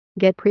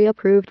Get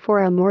pre-approved for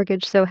a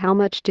mortgage. So how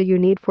much do you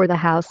need for the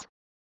house?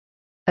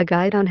 A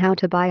guide on how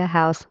to buy a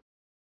house.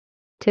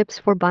 Tips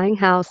for buying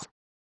house.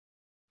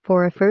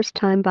 For a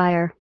first-time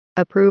buyer,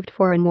 approved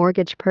for a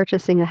mortgage,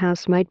 purchasing a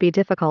house might be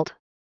difficult.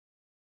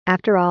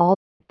 After all,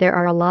 there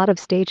are a lot of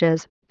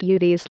stages,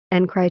 duties,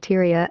 and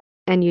criteria,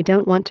 and you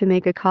don't want to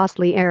make a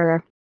costly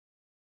error.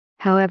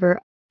 However,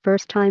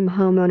 first-time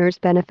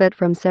homeowners benefit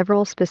from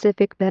several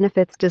specific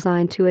benefits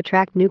designed to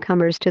attract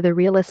newcomers to the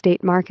real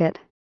estate market.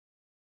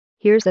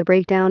 Here's a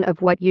breakdown of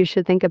what you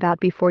should think about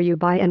before you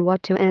buy and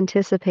what to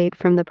anticipate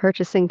from the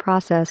purchasing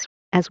process,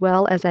 as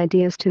well as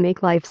ideas to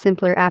make life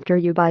simpler after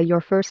you buy your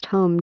first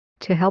home,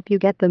 to help you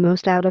get the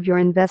most out of your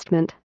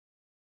investment.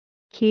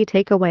 Key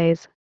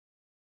takeaways.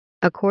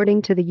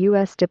 According to the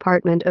U.S.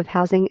 Department of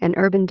Housing and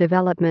Urban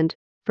Development,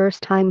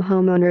 first-time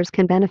homeowners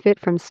can benefit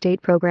from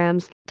state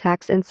programs,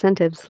 tax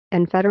incentives,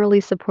 and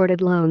federally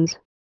supported loans.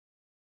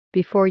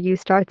 Before you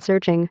start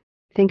searching,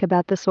 think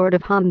about the sort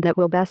of home that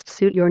will best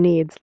suit your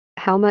needs,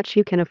 how much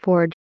you can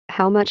afford,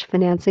 how much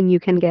financing you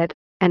can get,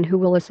 and who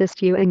will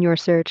assist you in your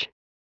search.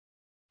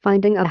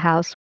 Finding a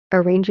house,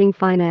 arranging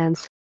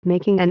finance,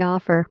 making an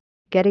offer,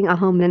 getting a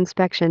home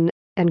inspection,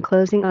 and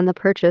closing on the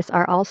purchase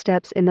are all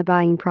steps in the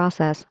buying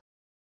process.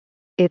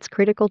 It's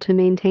critical to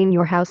maintain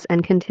your house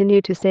and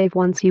continue to save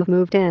once you've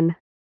moved in.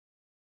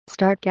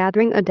 Start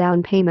gathering a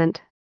down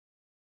payment.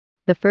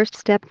 The first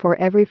step for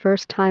every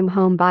first-time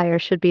home buyer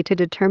should be to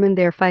determine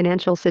their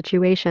financial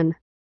situation.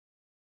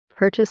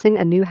 Purchasing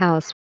a new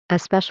house,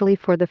 especially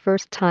for the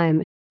first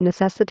time,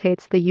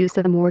 necessitates the use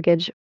of a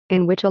mortgage,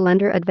 in which a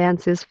lender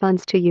advances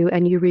funds to you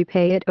and you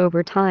repay it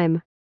over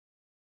time.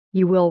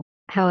 You will,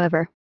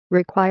 however,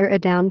 require a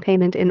down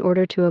payment in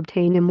order to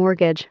obtain a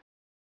mortgage.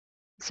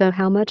 So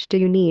how much do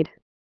you need?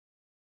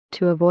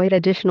 To avoid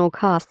additional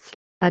costs,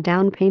 a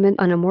down payment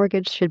on a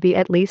mortgage should be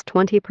at least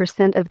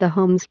 20% of the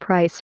home's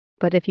price,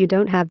 but if you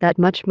don't have that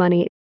much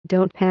money,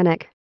 don't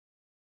panic.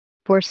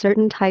 For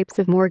certain types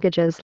of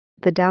mortgages,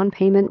 the down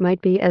payment might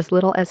be as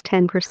little as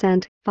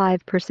 10%,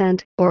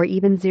 5%, or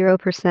even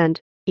 0%,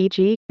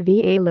 e.g.,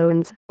 VA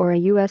loans or a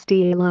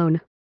USDA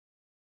loan.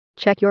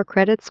 Check your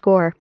credit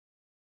score.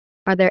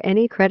 Are there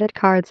any credit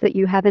cards that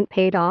you haven't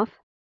paid off?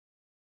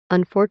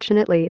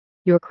 Unfortunately,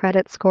 your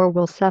credit score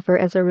will suffer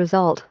as a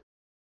result.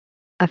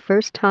 A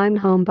first-time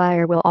home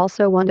buyer will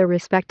also want a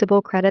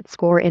respectable credit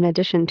score in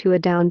addition to a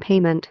down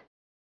payment.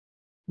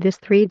 This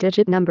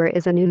 3-digit number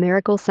is a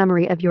numerical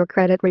summary of your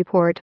credit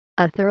report,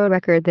 a thorough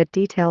record that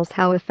details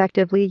how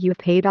effectively you've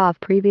paid off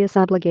previous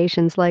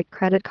obligations like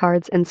credit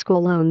cards and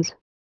school loans.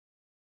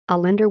 A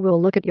lender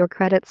will look at your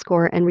credit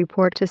score and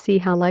report to see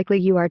how likely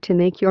you are to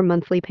make your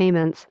monthly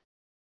payments.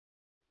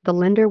 The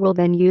lender will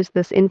then use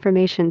this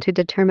information to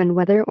determine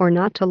whether or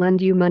not to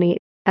lend you money,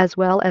 as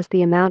well as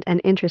the amount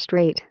and interest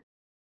rate.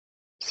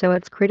 So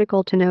it's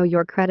critical to know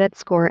your credit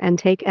score and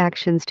take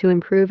actions to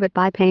improve it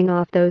by paying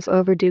off those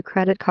overdue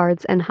credit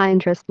cards and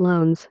high-interest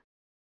loans.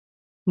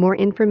 More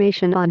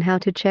information on how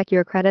to check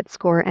your credit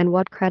score and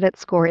what credit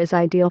score is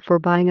ideal for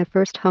buying a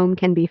first home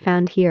can be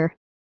found here.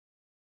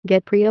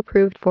 Get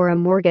pre-approved for a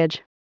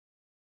mortgage.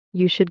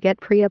 You should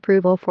get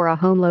pre-approval for a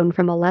home loan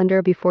from a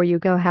lender before you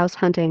go house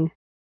hunting.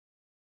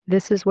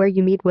 This is where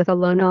you meet with a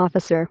loan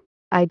officer,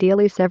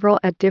 ideally several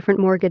at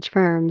different mortgage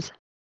firms.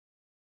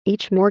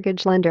 Each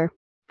mortgage lender,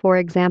 for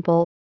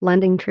example,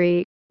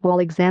 LendingTree, will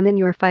examine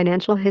your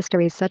financial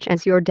history such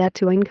as your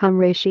debt-to-income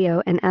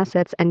ratio and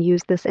assets and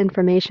use this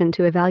information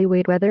to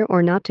evaluate whether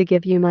or not to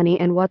give you money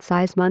and what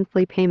size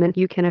monthly payment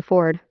you can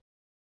afford.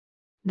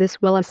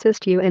 This will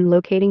assist you in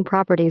locating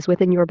properties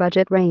within your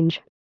budget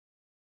range.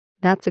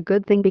 That's a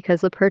good thing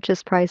because a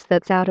purchase price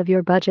that's out of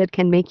your budget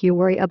can make you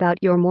worry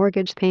about your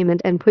mortgage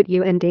payment and put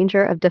you in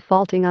danger of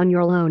defaulting on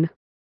your loan.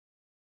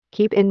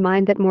 Keep in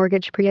mind that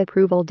mortgage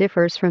pre-approval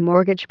differs from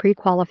mortgage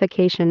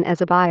pre-qualification as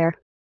a buyer.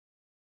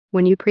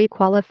 When you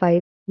pre-qualify,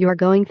 you are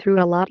going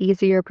through a lot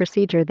easier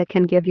procedure that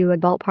can give you a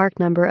ballpark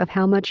number of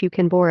how much you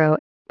can borrow,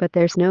 but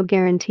there's no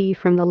guarantee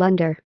from the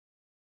lender.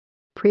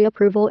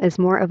 Pre-approval is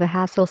more of a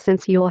hassle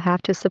since you'll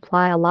have to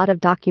supply a lot of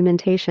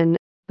documentation,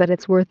 but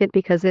it's worth it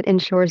because it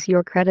ensures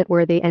you're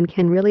creditworthy and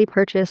can really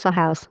purchase a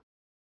house.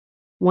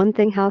 One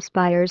thing house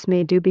buyers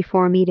may do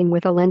before meeting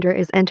with a lender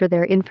is enter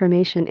their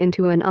information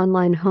into an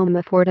online home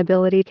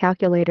affordability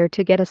calculator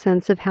to get a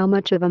sense of how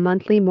much of a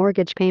monthly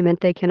mortgage payment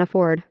they can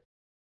afford.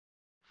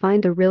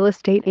 Find a real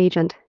estate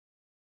agent.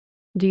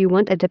 Do you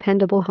want a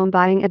dependable home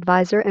buying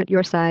advisor at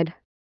your side?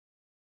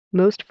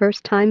 Most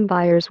first-time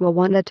buyers will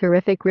want a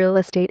terrific real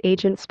estate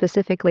agent,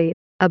 specifically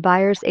a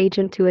buyer's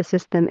agent, to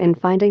assist them in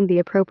finding the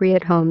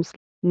appropriate homes,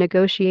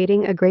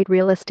 negotiating a great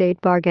real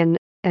estate bargain,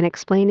 and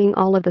explaining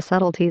all of the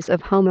subtleties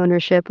of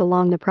homeownership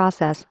along the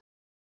process.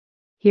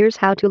 Here's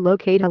how to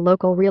locate a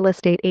local real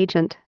estate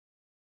agent.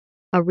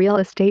 A real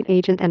estate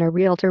agent and a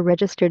realtor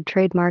registered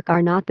trademark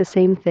are not the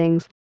same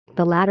things.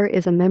 The latter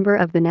is a member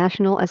of the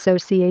National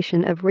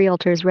Association of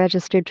Realtors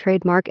registered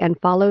trademark and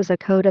follows a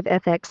code of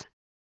ethics.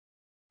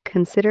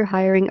 Consider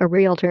hiring a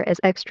realtor as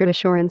extra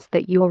assurance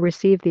that you will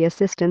receive the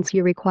assistance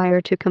you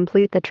require to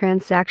complete the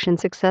transaction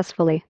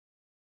successfully.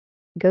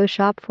 Go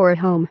shop for a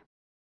home.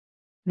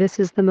 This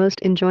is the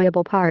most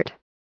enjoyable part.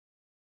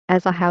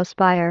 As a house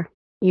buyer,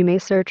 you may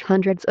search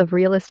hundreds of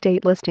real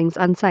estate listings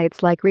on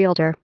sites like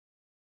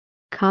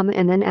Realtor.com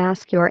and then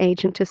ask your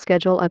agent to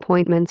schedule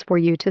appointments for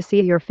you to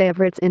see your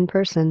favorites in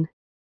person.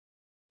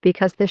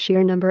 Because the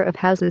sheer number of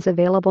houses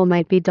available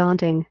might be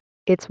daunting,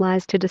 it's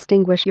wise to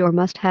distinguish your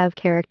must-have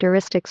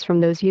characteristics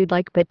from those you'd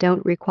like but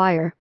don't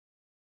require.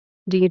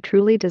 Do you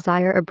truly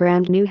desire a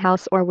brand new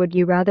house, or would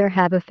you rather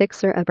have a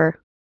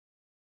fixer-upper?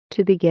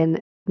 To begin,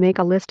 make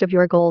a list of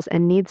your goals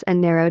and needs and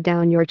narrow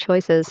down your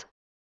choices.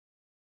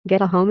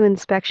 Get a home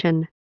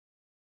inspection.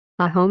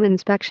 A home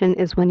inspection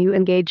is when you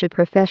engage a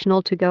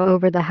professional to go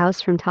over the house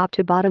from top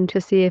to bottom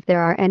to see if there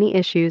are any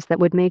issues that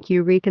would make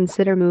you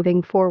reconsider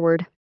moving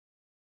forward.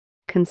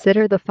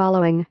 Consider the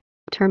following: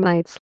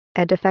 termites,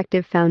 a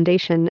defective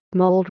foundation,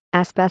 mold,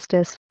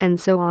 asbestos,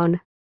 and so on.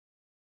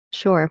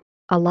 Sure,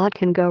 a lot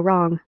can go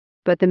wrong,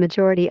 but the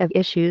majority of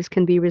issues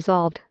can be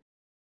resolved.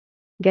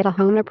 Get a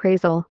home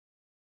appraisal.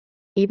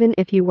 Even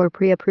if you were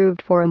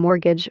pre-approved for a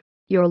mortgage,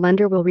 your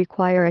lender will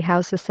require a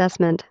house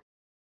assessment.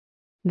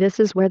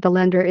 This is where the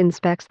lender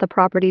inspects the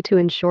property to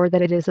ensure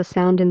that it is a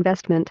sound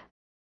investment.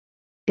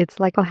 It's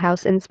like a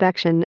house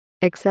inspection,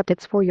 except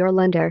it's for your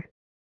lender.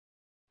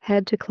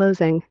 Head to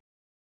closing.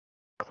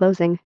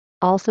 Closing,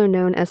 also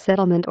known as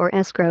settlement or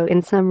escrow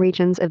in some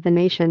regions of the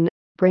nation,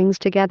 brings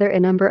together a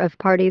number of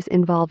parties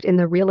involved in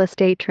the real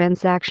estate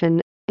transaction,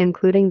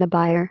 including the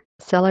buyer,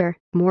 seller,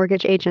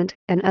 mortgage agent,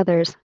 and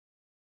others.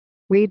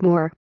 Read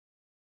more.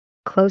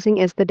 Closing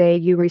is the day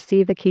you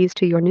receive the keys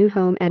to your new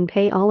home and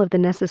pay all of the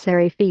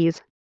necessary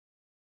fees.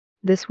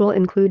 This will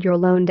include your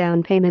loan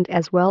down payment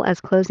as well as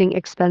closing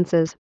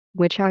expenses,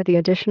 which are the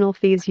additional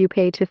fees you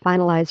pay to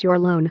finalize your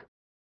loan.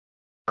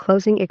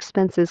 Closing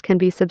expenses can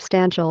be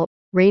substantial,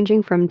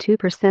 ranging from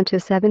 2% to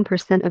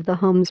 7% of the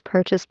home's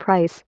purchase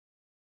price.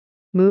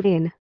 Move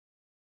in.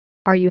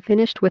 Are you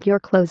finished with your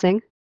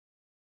closing?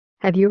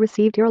 Have you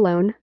received your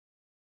loan?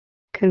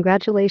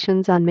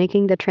 Congratulations on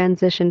making the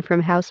transition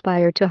from house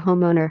buyer to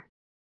homeowner.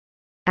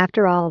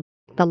 After all,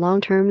 the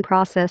long-term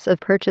process of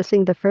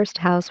purchasing the first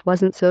house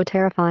wasn't so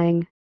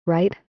terrifying,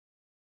 right?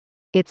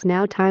 It's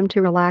now time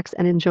to relax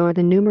and enjoy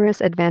the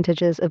numerous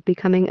advantages of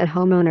becoming a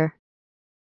homeowner.